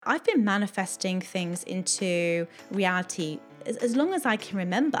I've been manifesting things into reality as long as I can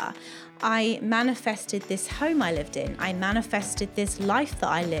remember. I manifested this home I lived in. I manifested this life that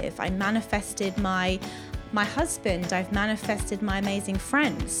I live. I manifested my husband. I've manifested my amazing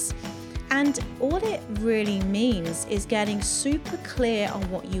friends. And all it really means is getting super clear on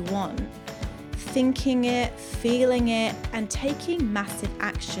what you want, thinking it, feeling it, and taking massive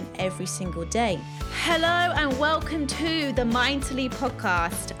action every single day. Hello and welcome to the Mind to Lead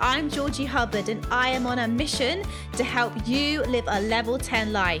podcast. I'm Georgie Hubbard and I am on a mission to help you live a level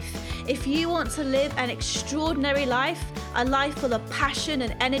 10 life. If you want to live an extraordinary life, a life full of passion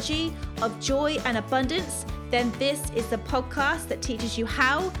and energy, of joy and abundance, then this is the podcast that teaches you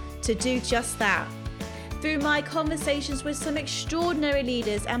how to do just that. Through my conversations with some extraordinary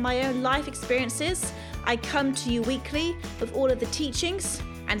leaders and my own life experiences, I come to you weekly with all of the teachings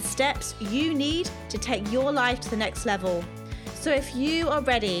and steps you need to take your life to the next level. So if you are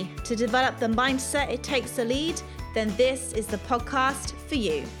ready to develop the mindset it takes to lead, then this is the podcast for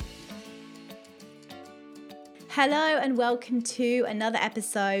you. Hello and welcome to another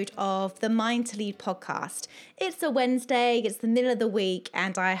episode of the Mind to Lead podcast. It's a Wednesday, it's the middle of the week,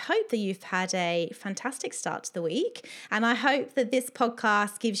 and I hope that you've had a fantastic start to the week. And I hope that this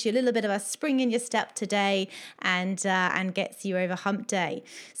podcast gives you a little bit of a spring in your step today and gets you over hump day.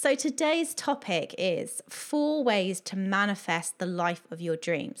 So today's topic is 4 ways to manifest the life of your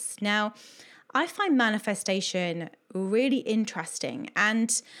dreams. Now, I find manifestation really interesting,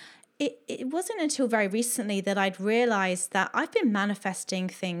 and it wasn't until very recently that I'd realized that I've been manifesting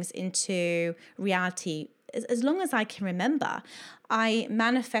things into reality as long as I can remember. I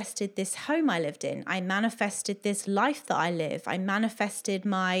manifested this home I lived in. I manifested this life that I live. I manifested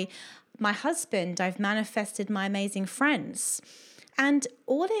my husband. I've manifested my amazing friends. And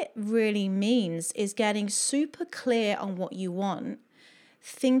all it really means is getting super clear on what you want,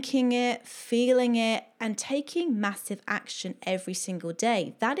 thinking it, feeling it, and taking massive action every single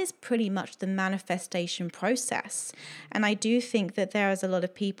day. That is pretty much the manifestation process. And I do think that there is a lot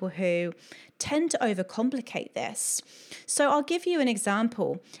of people who tend to overcomplicate this. So I'll give you an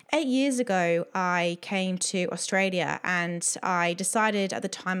example. 8 years ago, I came to Australia and I decided at the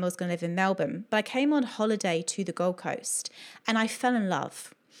time I was going to live in Melbourne, but I came on holiday to the Gold Coast and I fell in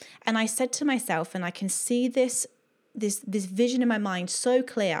love. And I said to myself, and I can see this vision in my mind so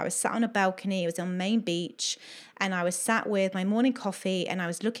clear. I was sat on a balcony, it was on Main Beach, and I was sat with my morning coffee and I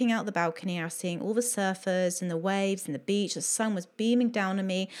was looking out the balcony. I was seeing all the surfers and the waves and the beach. The sun was beaming down on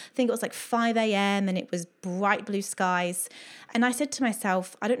me. I think it was like 5 a.m. and it was bright blue skies. And I said to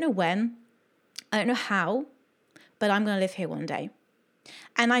myself, I don't know when, I don't know how, but I'm going to live here one day.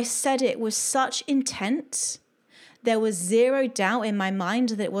 And I said it with such intent. There was zero doubt in my mind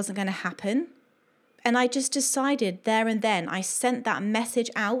that it wasn't going to happen. And I just decided there and then, I sent that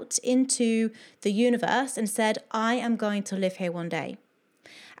message out into the universe and said, I am going to live here one day.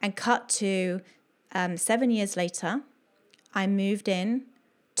 And cut to 7 years later, I moved in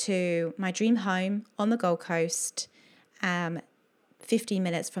to my dream home on the Gold Coast, 15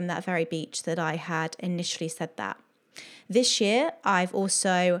 minutes from that very beach that I had initially said that. This year, I've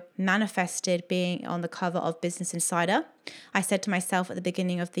also manifested being on the cover of Business Insider. I said to myself at the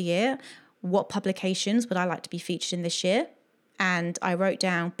beginning of the year, what publications would I like to be featured in this year? And I wrote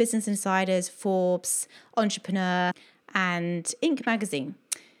down Business Insiders, Forbes, Entrepreneur, and Inc. magazine.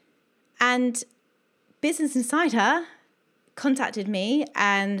 And Business Insider contacted me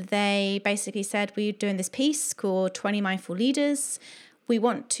and they basically said, we're doing this piece called 20 Mindful Leaders. We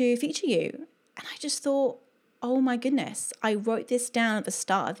want to feature you. And I just thought, oh my goodness, I wrote this down at the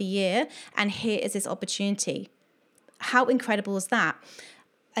start of the year and here is this opportunity. How incredible is that?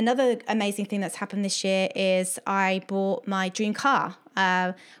 Another amazing thing that's happened this year is I bought my dream car.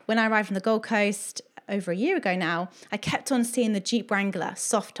 When I arrived on the Gold Coast over a year ago now, I kept on seeing the Jeep Wrangler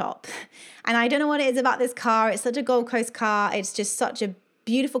soft top. And I don't know what it is about this car. It's such a Gold Coast car. It's just such a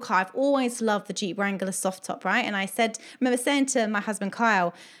beautiful car. I've always loved the Jeep Wrangler soft top, right? And I remember saying to my husband,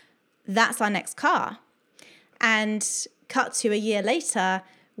 Kyle, that's our next car. And cut to a year later,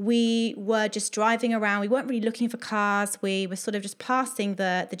 we were just driving around. We weren't really looking for cars. We were sort of just passing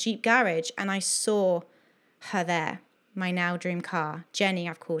the Jeep garage and I saw her there, my now dream car. Jenny,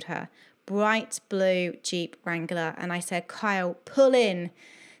 I've called her. Bright blue Jeep Wrangler. And I said, Kyle, pull in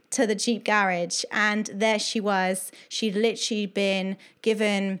to the Jeep garage. And there she was. She'd literally been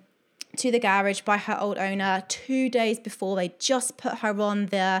given to the garage by her old owner 2 days before. They just put her on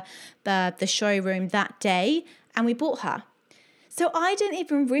the showroom that day and we bought her. So I didn't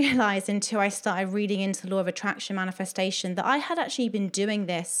even realize until I started reading into the law of attraction manifestation that I had actually been doing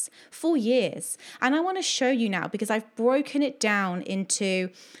this for years. And I want to show you now because I've broken it down into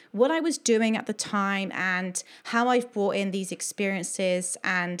what I was doing at the time and how I've brought in these experiences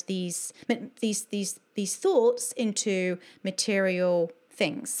and these thoughts into material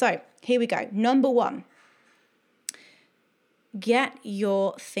things. So here we go. Number 1. Get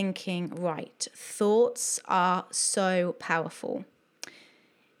your thinking right. Thoughts are so powerful.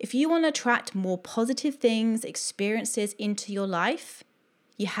 If you want to attract more positive things, experiences into your life,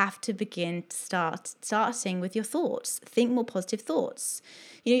 you have to begin starting with your thoughts. Think more positive thoughts.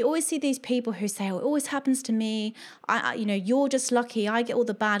 You always see these people who say, "Oh, it always happens to me. You're just lucky. I get all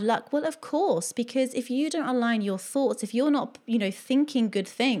the bad luck." Well, of course, because if you don't align your thoughts, if you're not, thinking good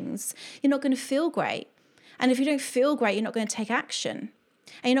things, you're not going to feel great. And if you don't feel great, you're not going to take action.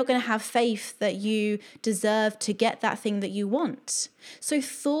 And you're not going to have faith that you deserve to get that thing that you want. So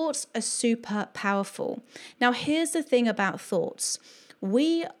thoughts are super powerful. Now, here's the thing about thoughts.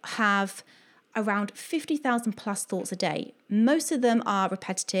 We have around 50,000 plus thoughts a day. Most of them are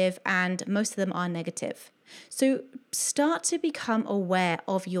repetitive and most of them are negative. So start to become aware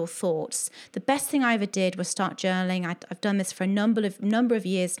of your thoughts. The best thing I ever did was start journaling. I've done this for a number of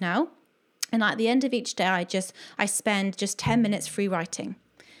years now. And at the end of each day, I spend just 10 minutes free writing.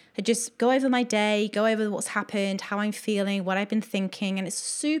 I just go over my day, go over what's happened, how I'm feeling, what I've been thinking. And it's a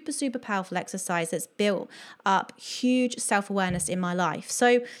super, super powerful exercise that's built up huge self-awareness in my life.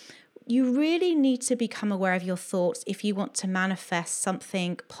 So you really need to become aware of your thoughts if you want to manifest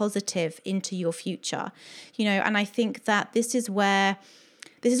something positive into your future. And I think that this is where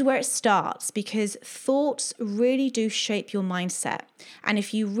it starts, because thoughts really do shape your mindset. And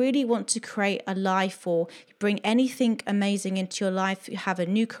if you really want to create a life or bring anything amazing into your life, you have a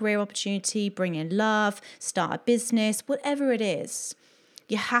new career opportunity, bring in love, start a business, whatever it is,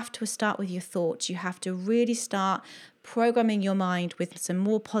 you have to start with your thoughts. You have to really start programming your mind with some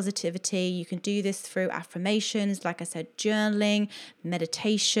more positivity. You can do this through affirmations, like I said, journaling,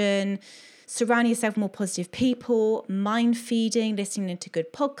 meditation, surrounding yourself with more positive people, mind feeding, listening to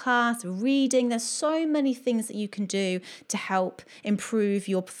good podcasts, reading. There's so many things that you can do to help improve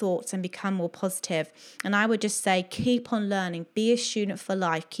your thoughts and become more positive. And I would just say, keep on learning, be a student for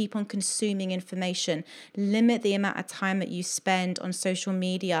life, keep on consuming information, limit the amount of time that you spend on social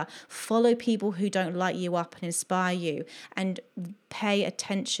media, follow people who don't light you up and inspire you, and pay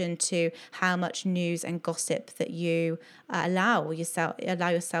attention to how much news and gossip that you allow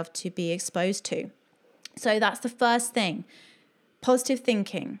yourself to be exposed to. So that's the first thing. Positive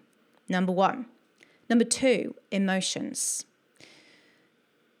thinking, number 1. Number 2, emotions.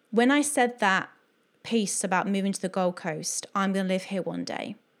 When I said that piece about moving to the Gold Coast, I'm going to live here one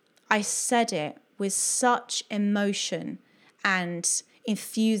day, I said it with such emotion and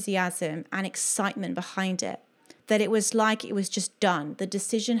enthusiasm and excitement behind it, that it was like it was just done. The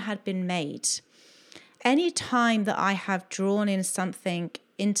decision had been made. Any time that I have drawn in something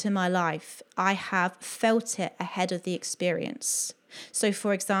into my life, I have felt it ahead of the experience. So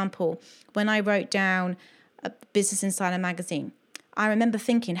for example, when I wrote down a Business Insider magazine, I remember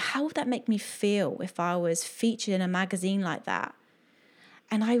thinking, how would that make me feel if I was featured in a magazine like that?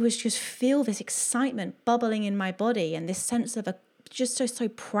 And I was just feel this excitement bubbling in my body and this sense of just so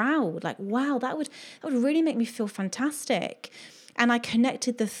proud, like, wow, that would really make me feel fantastic. And I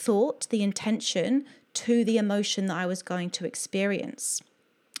connected the thought, the intention, to the emotion that I was going to experience.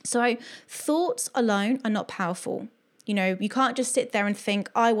 So thoughts alone are not powerful. You can't just sit there and think,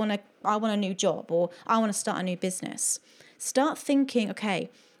 I want a new job, or I want to start a new business. Start thinking, okay,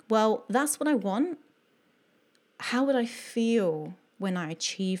 well, that's what I want. How would I feel when I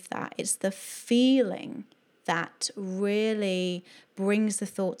achieve that? It's the feeling that really brings the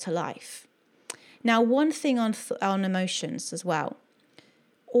thought to life. Now, one thing on emotions as well.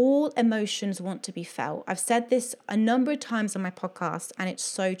 All emotions want to be felt. I've said this a number of times on my podcast, and it's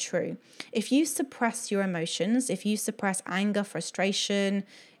so true. If you suppress your emotions, if you suppress anger, frustration,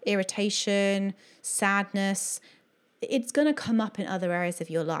 irritation, sadness, it's going to come up in other areas of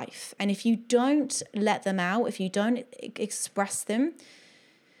your life. And if you don't let them out, if you don't express them,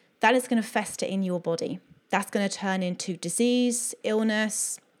 that is going to fester in your body. That's going to turn into disease,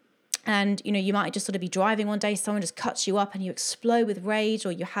 illness. And, you might just sort of be driving one day, someone just cuts you up and you explode with rage,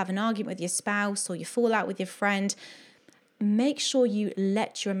 or you have an argument with your spouse, or you fall out with your friend. Make sure you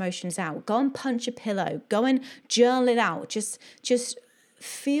let your emotions out. Go and punch a pillow. Go and journal it out. Just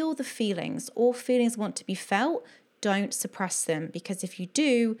feel the feelings. All feelings want to be felt. Don't suppress them, because if you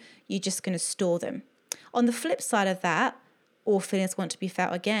do, you're just going to store them. On the flip side of that, all feelings want to be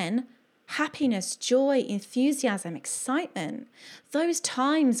felt again. happiness, joy, enthusiasm, excitement. Those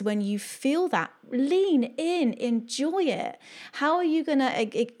times when you feel that, lean in, enjoy it. How are you going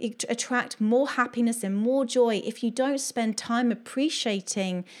to attract more happiness and more joy if you don't spend time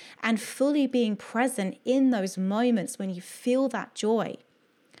appreciating and fully being present in those moments when you feel that joy?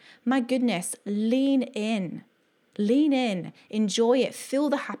 My goodness, lean in, enjoy it, feel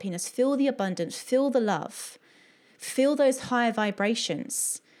the happiness, feel the abundance, feel the love, feel those higher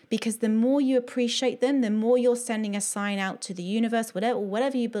vibrations. Because the more you appreciate them, the more you're sending a sign out to the universe,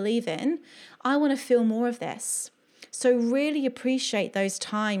 whatever you believe in. I want to feel more of this. So really appreciate those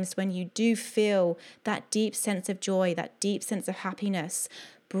times when you do feel that deep sense of joy, that deep sense of happiness.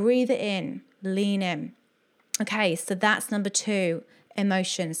 Breathe it in, lean in. Okay, so that's number 2,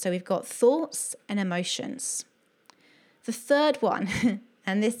 emotions. So we've got thoughts and emotions. The third one,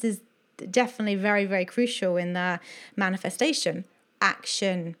 and this is definitely very, very crucial in the manifestation,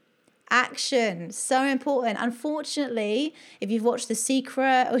 action. Action, so important. Unfortunately, if you've watched The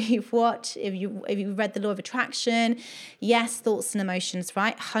Secret or if you've read The Law of Attraction, yes, thoughts and emotions,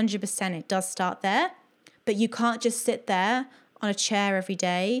 right? 100%, it does start there. But you can't just sit there on a chair every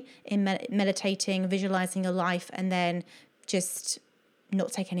day in meditating, visualizing your life, and then just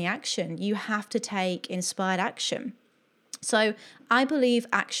not take any action. You have to take inspired action. So I believe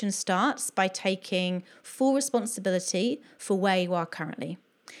action starts by taking full responsibility for where you are currently.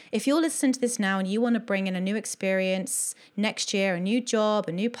 If you're listening to this now and you want to bring in a new experience next year, a new job,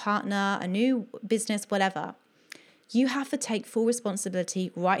 a new partner, a new business, whatever, you have to take full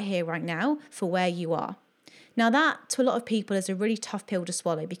responsibility right here, right now for where you are. Now that to a lot of people is a really tough pill to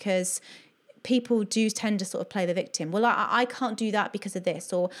swallow because people do tend to sort of play the victim. Well, I can't do that because of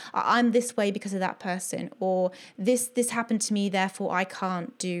this, or I'm this way because of that person, or this happened to me, therefore I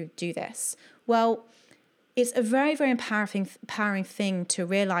can't do this. Well, it's a very, very empowering thing to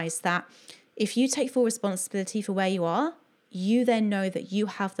realize that if you take full responsibility for where you are, you then know that you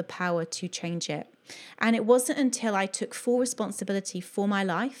have the power to change it. And it wasn't until I took full responsibility for my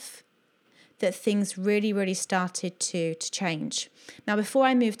life that things really, really started to change. Now, before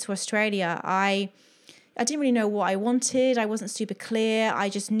I moved to Australia, I didn't really know what I wanted. I wasn't super clear. I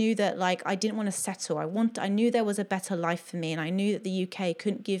just knew that I didn't want to settle. I knew there was a better life for me, and I knew that the UK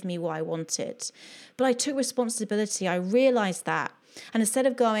couldn't give me what I wanted. But I took responsibility. I realized that. And instead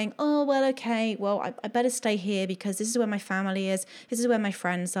of going, oh, well, okay, well, I better stay here because this is where my family is. This is where my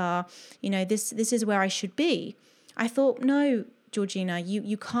friends are. This is where I should be. I thought, no, Georgina,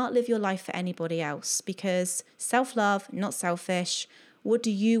 you can't live your life for anybody else because self-love, not selfish. What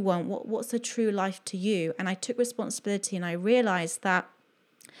do you want? What's a true life to you? And I took responsibility and I realized that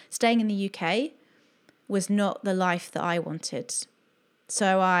staying in the UK was not the life that I wanted.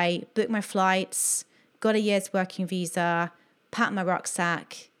 So I booked my flights, got a year's working visa, packed my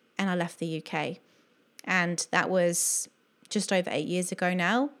rucksack, and I left the UK. And that was just over 8 years ago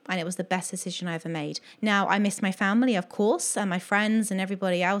now, and it was the best decision I ever made. Now, I miss my family, of course, and my friends and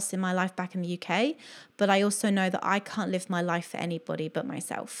everybody else in my life back in the UK, but I also know that I can't live my life for anybody but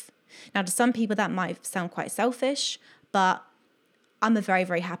myself. Now, to some people, that might sound quite selfish, but I'm a very,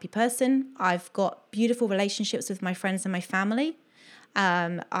 very happy person. I've got beautiful relationships with my friends and my family.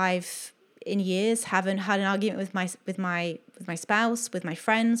 I've in years haven't had an argument with my spouse, with my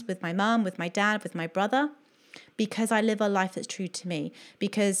friends, with my mum, with my dad, with my brother, because I live a life that's true to me.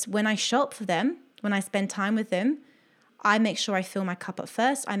 Because when I shop for them, when I spend time with them, I make sure I fill my cup up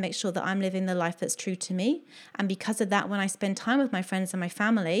first. I make sure that I'm living the life that's true to me. And because of that, when I spend time with my friends and my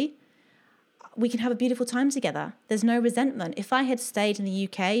family, we can have a beautiful time together. There's no resentment. If I had stayed in the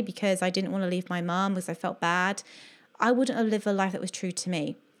UK because I didn't want to leave my mum because I felt bad, I wouldn't have lived a life that was true to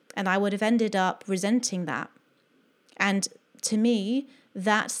me. And I would have ended up resenting that. And to me,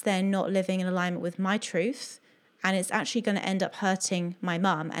 that's then not living in alignment with my truth. And it's actually going to end up hurting my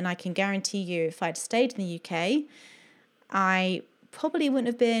mum. And I can guarantee you, if I'd stayed in the UK, I probably wouldn't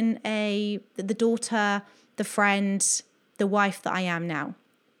have been the daughter, the friend, the wife that I am now.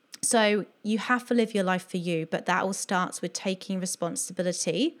 So you have to live your life for you, but that all starts with taking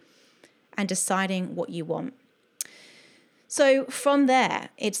responsibility and deciding what you want. So from there,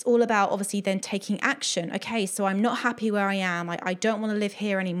 it's all about obviously then taking action. Okay, so I'm not happy where I am. I don't want to live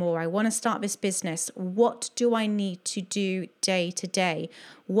here anymore. I want to start this business. What do I need to do day to day?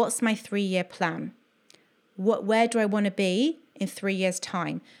 What's my 3-year plan? Where do I want to be in 3 years'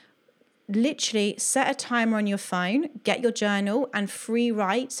 time? Literally set a timer on your phone, get your journal and free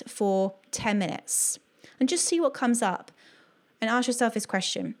write for 10 minutes and just see what comes up and ask yourself this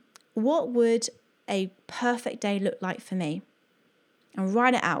question. What would a perfect day look like for me? And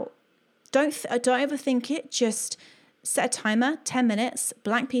write it out. Don't overthink it. Just Set a timer, 10 minutes,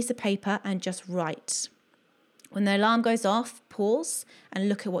 blank piece of paper, and just write. When the alarm goes off, pause and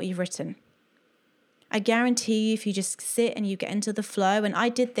look at what you've written. I guarantee you, if you just sit and you get into the flow, and I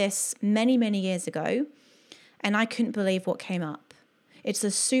did this many, many years ago, and I couldn't believe what came up. It's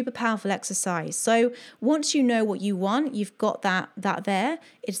a super powerful exercise. So once you know what you want, you've got that there,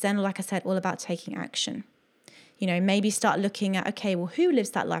 it's then, like I said, all about taking action. Maybe start looking at, okay, well, who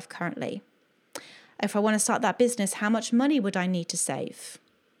lives that life currently? If I want to start that business, how much money would I need to save?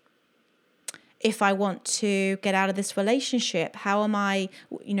 If I want to get out of this relationship, how am I,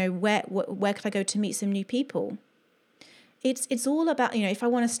 where could I go to meet some new people? It's all about, if I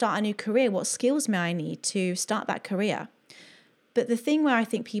want to start a new career, what skills may I need to start that career? But the thing where I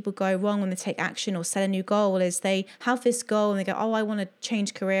think people go wrong when they take action or set a new goal is they have this goal and they go, oh, I want to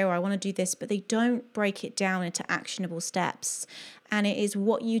change career or I want to do this, but they don't break it down into actionable steps. And it is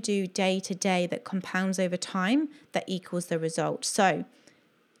what you do day to day that compounds over time that equals the result. So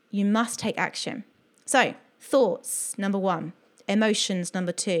you must take action. So thoughts, number 1. Emotions,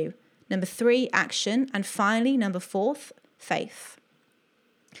 number 2. Number 3, action. And finally, number 4, faith.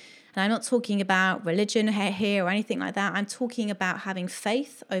 And I'm not talking about religion here or anything like that. I'm talking about having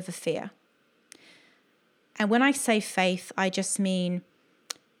faith over fear. And when I say faith, I just mean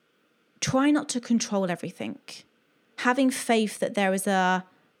try not to control everything. Having faith that there is a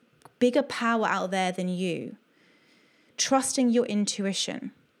bigger power out there than you. Trusting your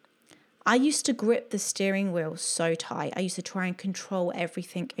intuition. I used to grip the steering wheel so tight. I used to try and control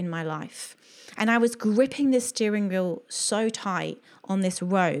everything in my life. And I was gripping this steering wheel so tight on this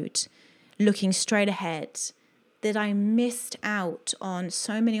road, looking straight ahead, that I missed out on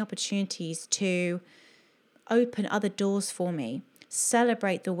so many opportunities to open other doors for me,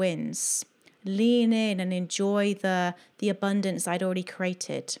 celebrate the wins, lean in and enjoy the abundance I'd already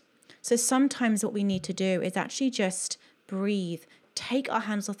created. So sometimes what we need to do is actually just breathe, take our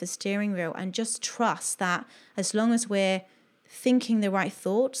hands off the steering wheel and just trust that as long as we're thinking the right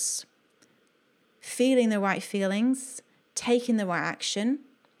thoughts, feeling the right feelings, taking the right action,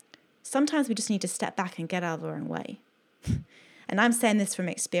 sometimes we just need to step back and get out of our own way. And I'm saying this from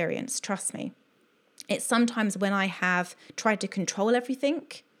experience, trust me. It's sometimes when I have tried to control everything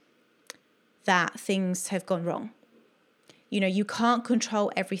that things have gone wrong. You can't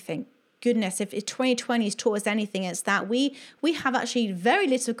control everything. Goodness, if 2020 has taught us anything, it's that we have actually very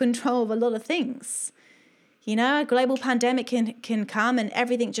little control of a lot of things. A global pandemic can come and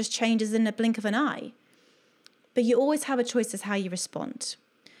everything just changes in the blink of an eye. But you always have a choice as how you respond.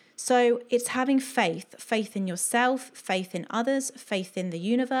 So it's having faith in yourself, faith in others, faith in the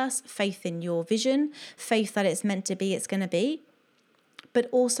universe, faith in your vision, faith that it's meant to be, it's going to be, but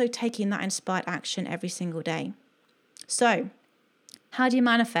also taking that inspired action every single day. So how do you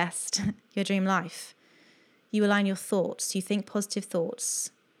manifest your dream life? You align your thoughts. You think positive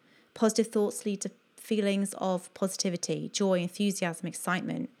thoughts. Positive thoughts lead to feelings of positivity, joy, enthusiasm,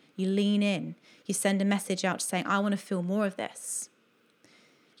 excitement. You lean in. You send a message out saying, I want to feel more of this.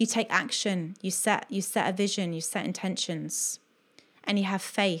 You take action. You set a vision. You set intentions. And you have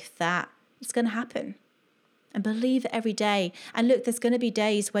faith that it's going to happen. And believe it every day. And look, there's going to be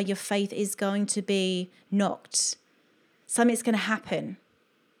days where your faith is going to be knocked. Something's going to happen.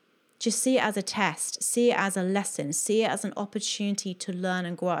 Just see it as a test. See it as a lesson. See it as an opportunity to learn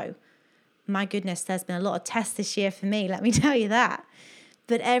and grow. My goodness, there's been a lot of tests this year for me, let me tell you that.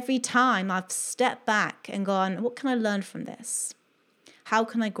 But every time I've stepped back and gone, what can I learn from this? How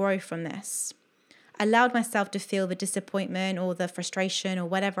can I grow from this? I allowed myself to feel the disappointment or the frustration or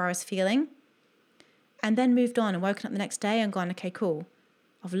whatever I was feeling. And then moved on and woken up the next day and gone, okay, cool.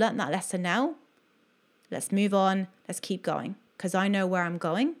 I've learned that lesson now. Let's move on. Let's keep going. Because I know where I'm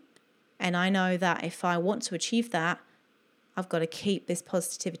going. And I know that if I want to achieve that, I've got to keep this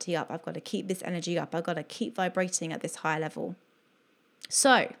positivity up. I've got to keep this energy up. I've got to keep vibrating at this high level.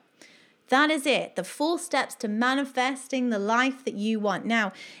 So that is it. The 4 steps to manifesting the life that you want.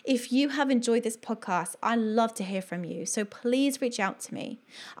 Now, if you have enjoyed this podcast, I love to hear from you. So please reach out to me.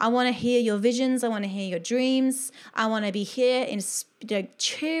 I want to hear your visions. I want to hear your dreams. I want to be here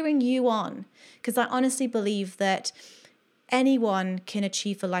cheering you on. Because I honestly believe that anyone can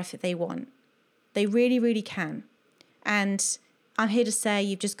achieve the life that they want. They really, really can. And I'm here to say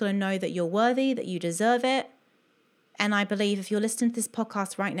you've just got to know that you're worthy, that you deserve it. And I believe if you're listening to this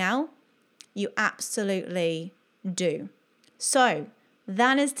podcast right now, you absolutely do. So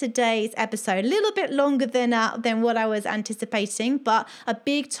that is today's episode. A little bit longer than what I was anticipating, but a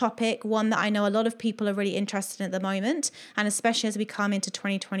big topic, one that I know a lot of people are really interested in at the moment. And especially as we come into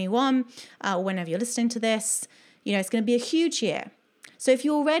 2021, whenever you're listening to this, it's going to be a huge year. So if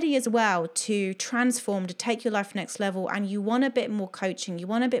you're ready as well to transform, to take your life next level, and you want a bit more coaching, you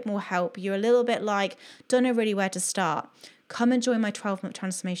want a bit more help, you're a little bit like, don't know really where to start, come and join my 12-month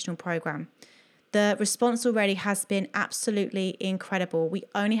transformational program. The response already has been absolutely incredible. We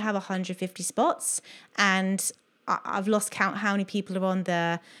only have 150 spots, and I've lost count how many people are on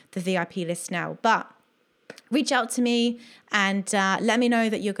the VIP list now. But reach out to me and let me know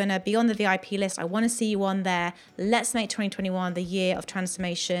that you're going to be on the VIP list. I want to see you on there. Let's make 2021 the year of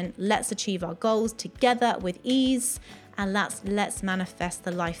transformation. Let's achieve our goals together with ease. And let's manifest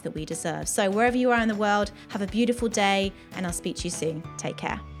the life that we deserve. So wherever you are in the world, have a beautiful day, and I'll speak to you soon. Take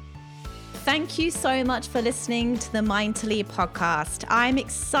care. Thank you so much for listening to the Mind to Lead podcast. I'm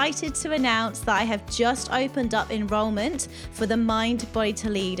excited to announce that I have just opened up enrollment for the Mind Body to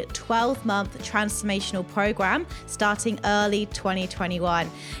Lead 12-month transformational program starting early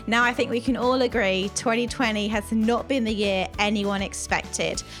 2021. Now, I think we can all agree 2020 has not been the year anyone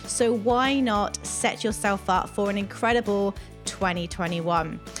expected. So why not set yourself up for an incredible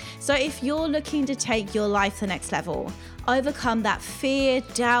 2021? So if you're looking to take your life to the next level, overcome that fear,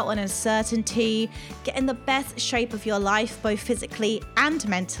 doubt, and uncertainty, get in the best shape of your life, both physically and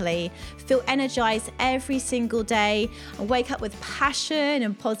mentally, feel energized every single day, and wake up with passion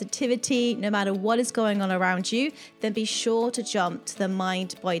and positivity no matter what is going on around you, then be sure to jump to the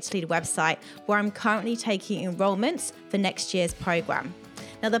Mind Body to Lead website, where I'm currently taking enrollments for next year's program.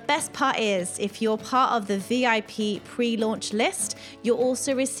 Now, the best part is if you're part of the VIP pre-launch list, you'll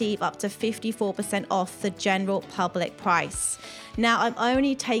also receive up to 54% off the general public price. Now, I'm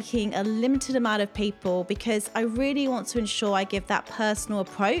only taking a limited amount of people because I really want to ensure I give that personal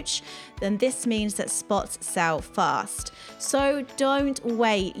approach. Then this means that spots sell fast. So don't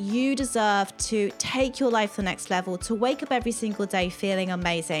wait. You deserve to take your life to the next level, to wake up every single day feeling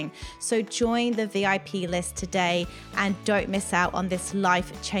amazing. So join the VIP list today and don't miss out on this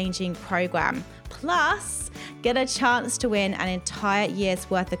life-changing program. Plus, get a chance to win an entire year's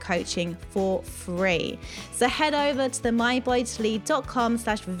worth of coaching for free. So head over to the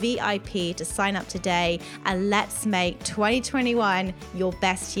mindbodytolead.com/VIP to sign up today, and let's make 2021 your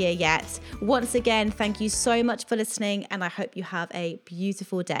best year yet. Once again, thank you so much for listening, and I hope you have a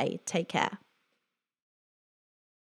beautiful day. Take care.